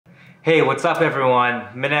Hey, what's up everyone?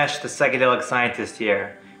 Minesh, the psychedelic scientist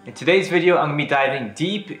here. In today's video, I'm going to be diving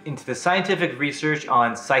deep into the scientific research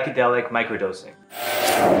on psychedelic microdosing.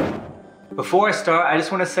 Before I start, I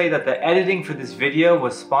just want to say that the editing for this video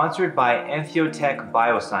was sponsored by Entheotech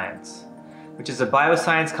Bioscience, which is a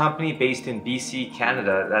bioscience company based in BC,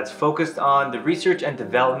 Canada that's focused on the research and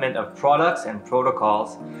development of products and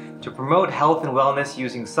protocols to promote health and wellness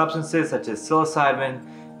using substances such as psilocybin,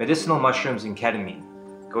 medicinal mushrooms, and ketamine.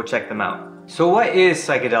 Go check them out. So what is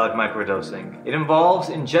psychedelic microdosing? It involves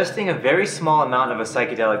ingesting a very small amount of a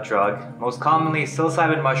psychedelic drug, most commonly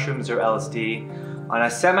psilocybin mushrooms or LSD, on a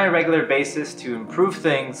semi-regular basis to improve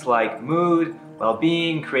things like mood,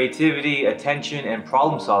 well-being, creativity, attention, and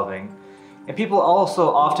problem solving. And people also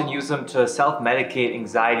often use them to self-medicate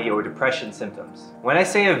anxiety or depression symptoms. When I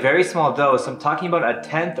say a very small dose, I'm talking about a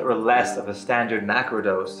tenth or less of a standard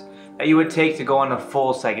macrodose that you would take to go on a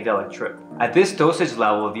full psychedelic trip. At this dosage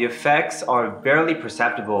level, the effects are barely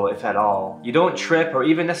perceptible, if at all. You don't trip or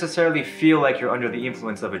even necessarily feel like you're under the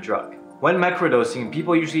influence of a drug. When microdosing,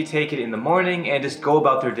 people usually take it in the morning and just go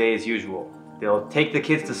about their day as usual. They'll take the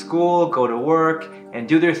kids to school, go to work, and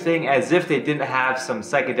do their thing as if they didn't have some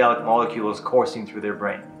psychedelic molecules coursing through their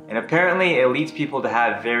brain. And apparently it leads people to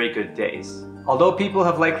have very good days. Although people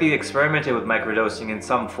have likely experimented with microdosing in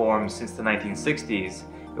some form since the 1960s,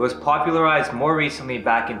 it was popularized more recently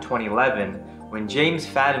back in 2011 when James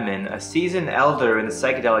Fadiman, a seasoned elder in the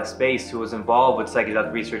psychedelic space who was involved with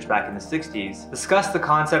psychedelic research back in the 60s, discussed the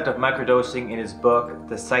concept of microdosing in his book,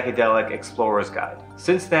 The Psychedelic Explorer's Guide.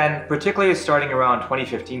 Since then, particularly starting around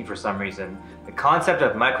 2015 for some reason, the concept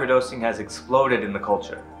of microdosing has exploded in the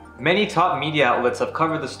culture. Many top media outlets have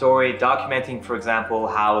covered the story, documenting, for example,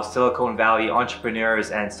 how Silicon Valley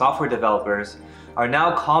entrepreneurs and software developers are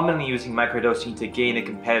now commonly using microdosing to gain a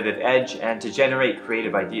competitive edge and to generate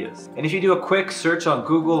creative ideas. And if you do a quick search on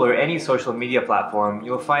Google or any social media platform,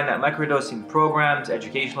 you'll find that microdosing programs,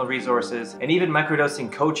 educational resources, and even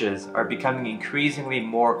microdosing coaches are becoming increasingly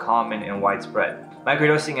more common and widespread.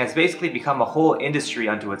 Microdosing has basically become a whole industry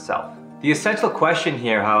unto itself. The essential question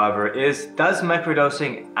here, however, is does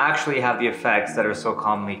microdosing actually have the effects that are so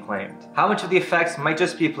commonly claimed? How much of the effects might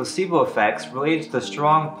just be placebo effects related to the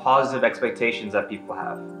strong positive expectations that people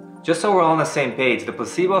have? Just so we're all on the same page, the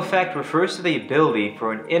placebo effect refers to the ability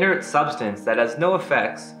for an inert substance that has no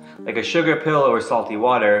effects, like a sugar pill or salty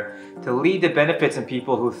water, to lead to benefits in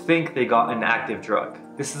people who think they got an active drug.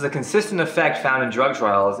 This is a consistent effect found in drug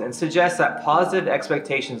trials and suggests that positive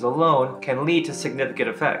expectations alone can lead to significant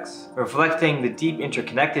effects, reflecting the deep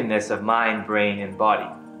interconnectedness of mind, brain, and body.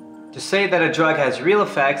 To say that a drug has real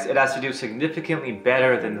effects, it has to do significantly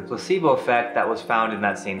better than the placebo effect that was found in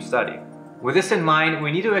that same study. With this in mind,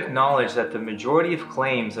 we need to acknowledge that the majority of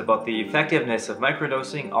claims about the effectiveness of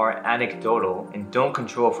microdosing are anecdotal and don't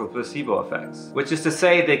control for placebo effects, which is to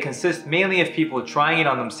say they consist mainly of people trying it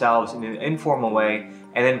on themselves in an informal way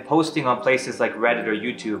and then posting on places like Reddit or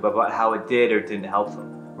YouTube about how it did or didn't help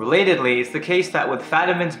them. Relatedly, it's the case that with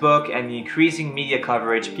Fadiman's book and the increasing media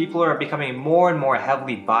coverage, people are becoming more and more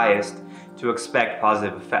heavily biased to expect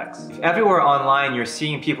positive effects. If everywhere online you're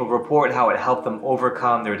seeing people report how it helped them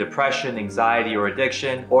overcome their depression, anxiety, or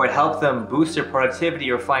addiction, or it helped them boost their productivity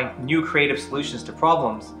or find new creative solutions to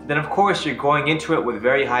problems, then of course you're going into it with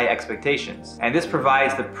very high expectations. And this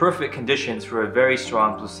provides the perfect conditions for a very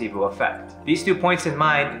strong placebo effect. These 2 points in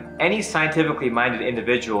mind, any scientifically minded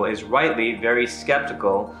individual is rightly very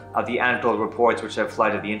skeptical of the anecdotal reports which have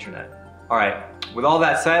flooded the internet. Alright, with all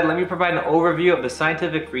that said, let me provide an overview of the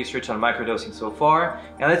scientific research on microdosing so far,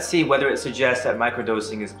 and let's see whether it suggests that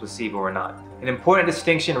microdosing is placebo or not. An important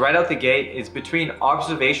distinction right out the gate is between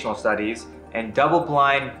observational studies and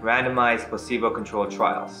double-blind, randomized, placebo-controlled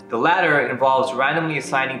trials. The latter involves randomly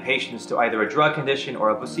assigning patients to either a drug condition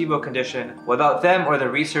or a placebo condition without them or the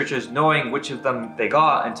researchers knowing which of them they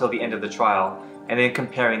got until the end of the trial, and then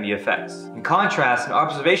comparing the effects. In contrast, an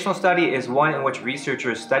observational study is one in which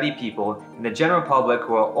researchers study people in the general public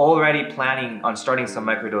who are already planning on starting some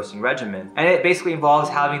microdosing regimen, and it basically involves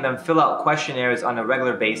having them fill out questionnaires on a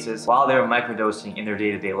regular basis while they're microdosing in their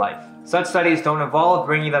day-to-day life. Such studies don't involve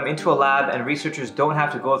bringing them into a lab, and researchers don't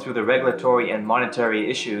have to go through the regulatory and monetary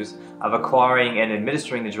issues of acquiring and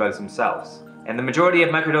administering the drugs themselves. And the majority of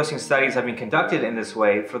microdosing studies have been conducted in this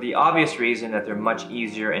way for the obvious reason that they're much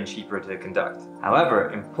easier and cheaper to conduct.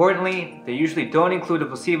 However, importantly, they usually don't include a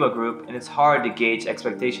placebo group, and it's hard to gauge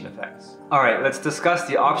expectation effects. Alright, let's discuss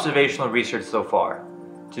the observational research so far.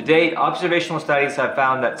 To date, observational studies have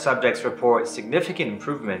found that subjects report significant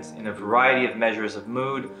improvements in a variety of measures of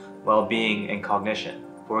mood, well-being, and cognition.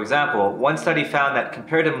 For example, one study found that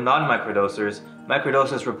compared to non-microdosers,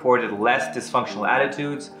 microdosers reported less dysfunctional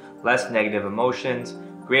attitudes, less negative emotions,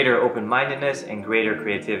 greater open-mindedness, and greater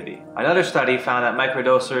creativity. Another study found that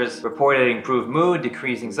microdosers reported improved mood,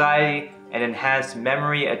 decreased anxiety, and enhanced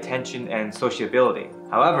memory, attention, and sociability.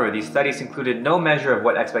 However, these studies included no measure of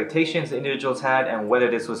what expectations the individuals had and whether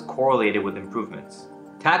this was correlated with improvements.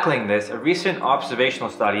 Tackling this, a recent observational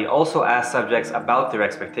study also asked subjects about their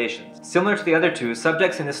expectations. Similar to the other two,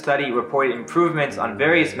 subjects in this study reported improvements on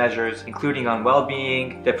various measures, including on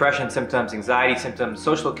well-being, depression symptoms, anxiety symptoms,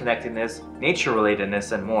 social connectedness,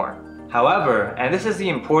 nature-relatedness, and more. However, and this is the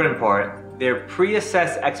important part, their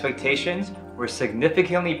pre-assessed expectations were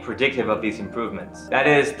significantly predictive of these improvements. That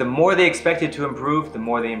is, the more they expected to improve, the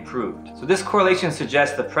more they improved. So this correlation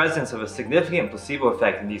suggests the presence of a significant placebo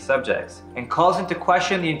effect in these subjects and calls into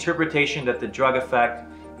question the interpretation that the drug effect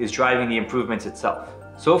is driving the improvements itself.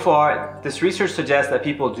 So far, this research suggests that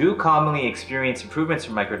people do commonly experience improvements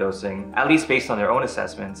from microdosing, at least based on their own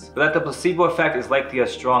assessments, but that the placebo effect is likely a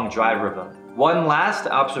strong driver of them. One last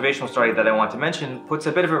observational study that I want to mention puts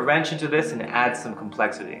a bit of a wrench into this and adds some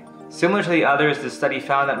complexity. Similar to the others, this study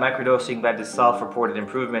found that microdosing led to self-reported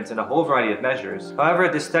improvements in a whole variety of measures. However,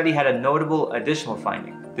 this study had a notable additional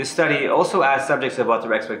finding. This study also asked subjects about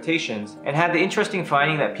their expectations and had the interesting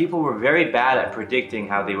finding that people were very bad at predicting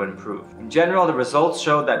how they would improve. In general, the results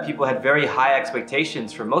showed that people had very high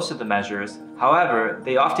expectations for most of the measures. However,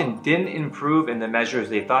 they often didn't improve in the measures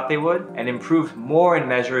they thought they would and improved more in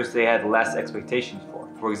measures they had less expectations for.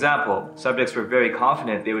 For example, subjects were very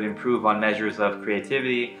confident they would improve on measures of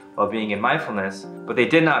creativity, well-being, and mindfulness, but they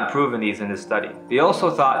did not improve in these in this study. They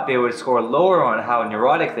also thought they would score lower on how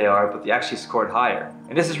neurotic they are, but they actually scored higher.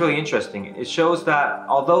 And this is really interesting. It shows that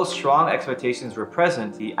although strong expectations were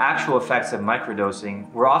present, the actual effects of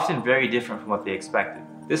microdosing were often very different from what they expected.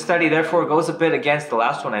 This study therefore goes a bit against the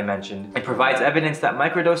last one I mentioned. It provides evidence that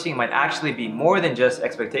microdosing might actually be more than just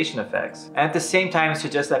expectation effects, and at the same time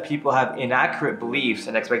suggests that people have inaccurate beliefs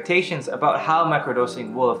and expectations about how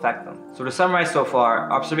microdosing will affect them. So to summarize so far,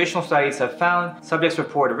 observational studies have found subjects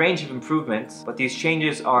report a range of improvements, but these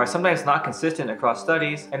changes are sometimes not consistent across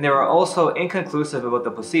studies, and they are also inconclusive about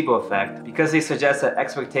the placebo effect because they suggest that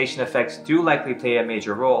expectation effects do likely play a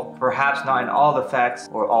major role, perhaps not in all the effects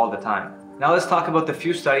or all the time. Now let's talk about the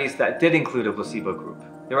few studies that did include a placebo group.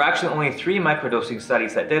 There were actually only 3 microdosing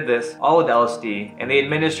studies that did this, all with LSD, and they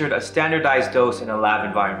administered a standardized dose in a lab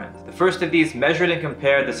environment. The first of these measured and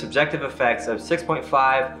compared the subjective effects of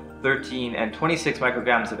 6.5, 13, and 26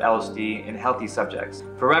 micrograms of LSD in healthy subjects.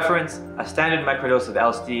 For reference, a standard microdose of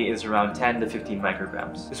LSD is around 10 to 15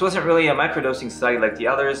 micrograms. This wasn't really a microdosing study like the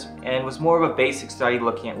others, and was more of a basic study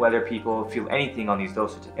looking at whether people feel anything on these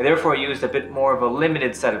dosages. It therefore used a bit more of a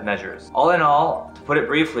limited set of measures. All in all, to put it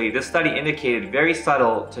briefly, this study indicated very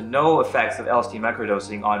subtle to no effects of LSD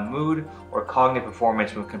microdosing on mood or cognitive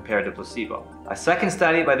performance when compared to placebo. A second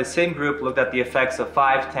study by the same group looked at the effects of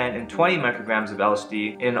 5, 10, and 20 micrograms of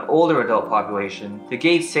LSD in an older adult population to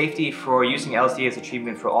gauge safety for using LSD as a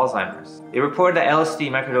treatment for Alzheimer's. They reported that LSD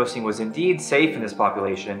microdosing was indeed safe in this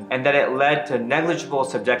population and that it led to negligible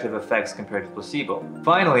subjective effects compared to placebo.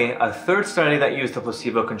 Finally, a third study that used a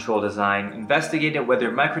placebo-controlled design investigated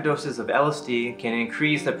whether microdoses of LSD can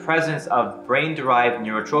increase the presence of brain-derived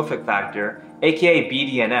neurotrophic factor, aka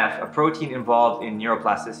BDNF, a protein involved in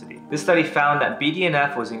neuroplasticity. This study found that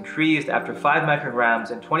BDNF was increased after 5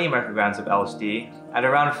 micrograms and 20 micrograms of LSD at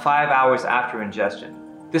around 5 hours after ingestion.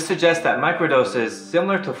 This suggests that microdoses,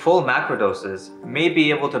 similar to full macrodoses, may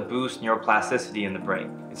be able to boost neuroplasticity in the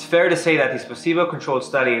brain. It's fair to say that these placebo-controlled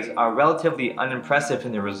studies are relatively unimpressive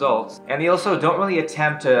in their results, and they also don't really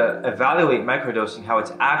attempt to evaluate microdosing how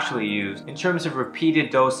it's actually used in terms of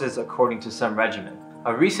repeated doses according to some regimen.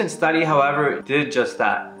 A recent study, however, did just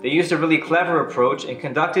that. They used a really clever approach and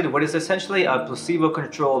conducted what is essentially a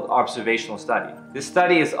placebo-controlled observational study. This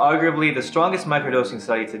study is arguably the strongest microdosing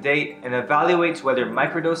study to date and evaluates whether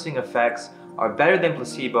microdosing effects are better than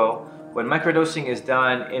placebo when microdosing is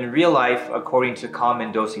done in real life according to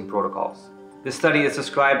common dosing protocols. This study is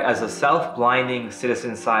described as a self-blinding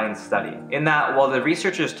citizen science study, in that while the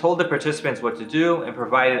researchers told the participants what to do and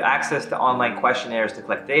provided access to online questionnaires to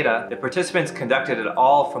collect data, the participants conducted it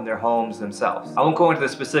all from their homes themselves. I won't go into the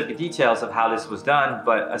specific details of how this was done,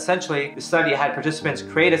 but essentially, the study had participants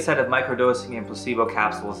create a set of microdosing and placebo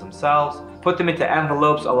capsules themselves, put them into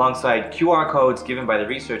envelopes alongside QR codes given by the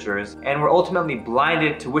researchers, and were ultimately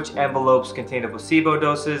blinded to which envelopes contained placebo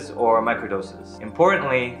doses or microdoses.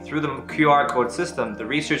 Importantly, through the QR code system, the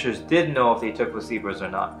researchers did know if they took placebos or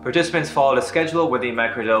not. Participants followed a schedule where they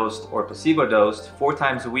microdosed or placebo-dosed 4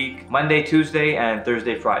 times a week, Monday, Tuesday, and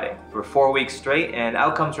Thursday, Friday, for 4 weeks straight, and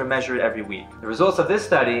outcomes were measured every week. The results of this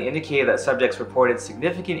study indicated that subjects reported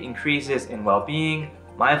significant increases in well-being,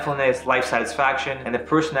 mindfulness, life satisfaction, and the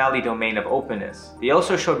personality domain of openness. They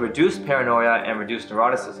also showed reduced paranoia and reduced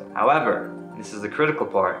neuroticism. However, this is the critical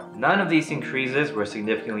part, none of these increases were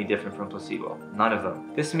significantly different from placebo. None of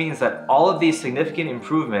them. This means that all of these significant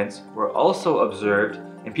improvements were also observed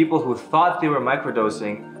in people who thought they were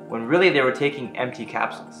microdosing when really they were taking empty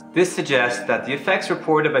capsules. This suggests that the effects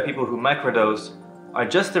reported by people who microdose are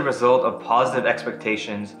just the result of positive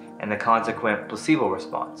expectations and the consequent placebo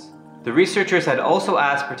response. The researchers had also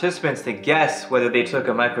asked participants to guess whether they took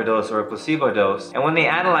a microdose or a placebo dose, and when they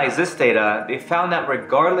analyzed this data, they found that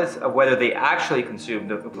regardless of whether they actually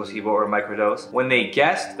consumed a placebo or a microdose, when they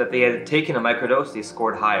guessed that they had taken a microdose, they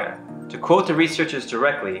scored higher. To quote the researchers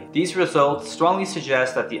directly, these results strongly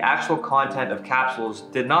suggest that the actual content of capsules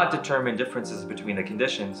did not determine differences between the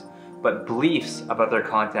conditions, but beliefs about their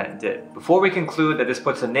content did. Before we conclude that this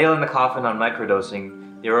puts a nail in the coffin on microdosing,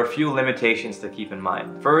 there are a few limitations to keep in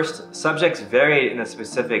mind. First, subjects varied in the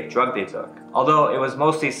specific drug they took. Although it was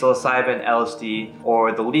mostly psilocybin LSD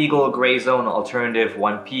or the legal gray zone alternative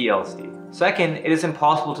 1P LSD. Second, it is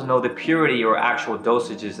impossible to know the purity or actual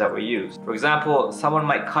dosages that were used. For example, someone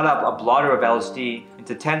might cut up a blotter of LSD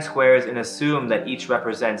into 10 squares and assume that each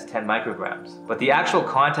represents 10 micrograms. But the actual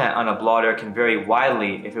content on a blotter can vary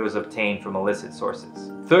widely if it was obtained from illicit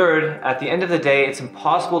sources. Third, at the end of the day, it's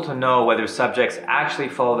impossible to know whether subjects actually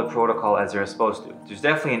follow the protocol as they're supposed to. There's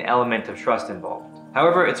definitely an element of trust involved.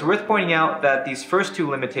 However, it's worth pointing out that these first two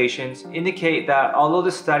limitations indicate that although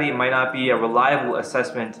the study might not be a reliable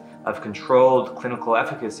assessment of controlled clinical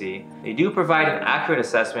efficacy, they do provide an accurate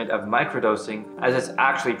assessment of microdosing as it's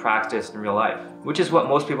actually practiced in real life, which is what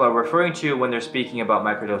most people are referring to when they're speaking about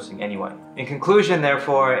microdosing anyway. In conclusion,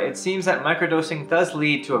 therefore, it seems that microdosing does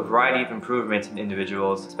lead to a variety of improvements in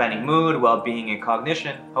individuals, spanning mood, well-being, and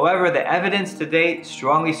cognition. However, the evidence to date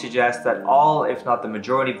strongly suggests that all, if not the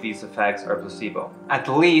majority of these effects are placebo. At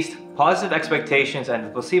the least, positive expectations and the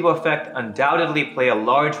placebo effect undoubtedly play a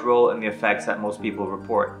large role in the effects that most people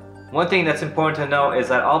report. One thing that's important to note is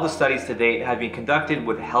that all the studies to date have been conducted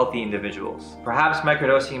with healthy individuals. Perhaps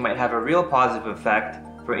microdosing might have a real positive effect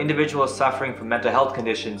for individuals suffering from mental health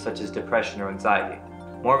conditions such as depression or anxiety.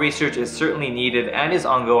 More research is certainly needed and is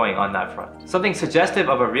ongoing on that front. Something suggestive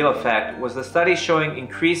of a real effect was the study showing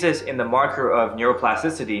increases in the marker of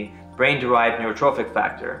neuroplasticity, brain-derived neurotrophic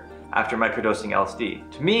factor, after microdosing LSD.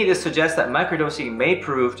 To me, this suggests that microdosing may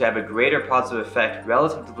prove to have a greater positive effect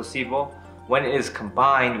relative to placebo when it is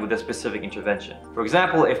combined with a specific intervention. For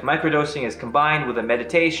example, if microdosing is combined with a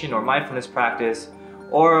meditation or mindfulness practice,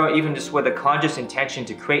 or even just with a conscious intention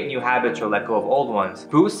to create new habits or let go of old ones,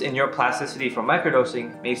 boosts in neuroplasticity from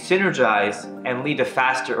microdosing may synergize and lead to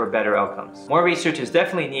faster or better outcomes. More research is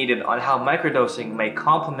definitely needed on how microdosing may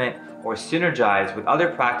complement or synergize with other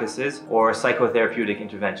practices or psychotherapeutic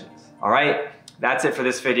interventions. Alright, that's it for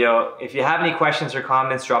this video. If you have any questions or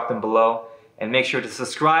comments, drop them below. And make sure to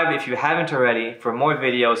subscribe if you haven't already for more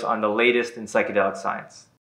videos on the latest in psychedelic science.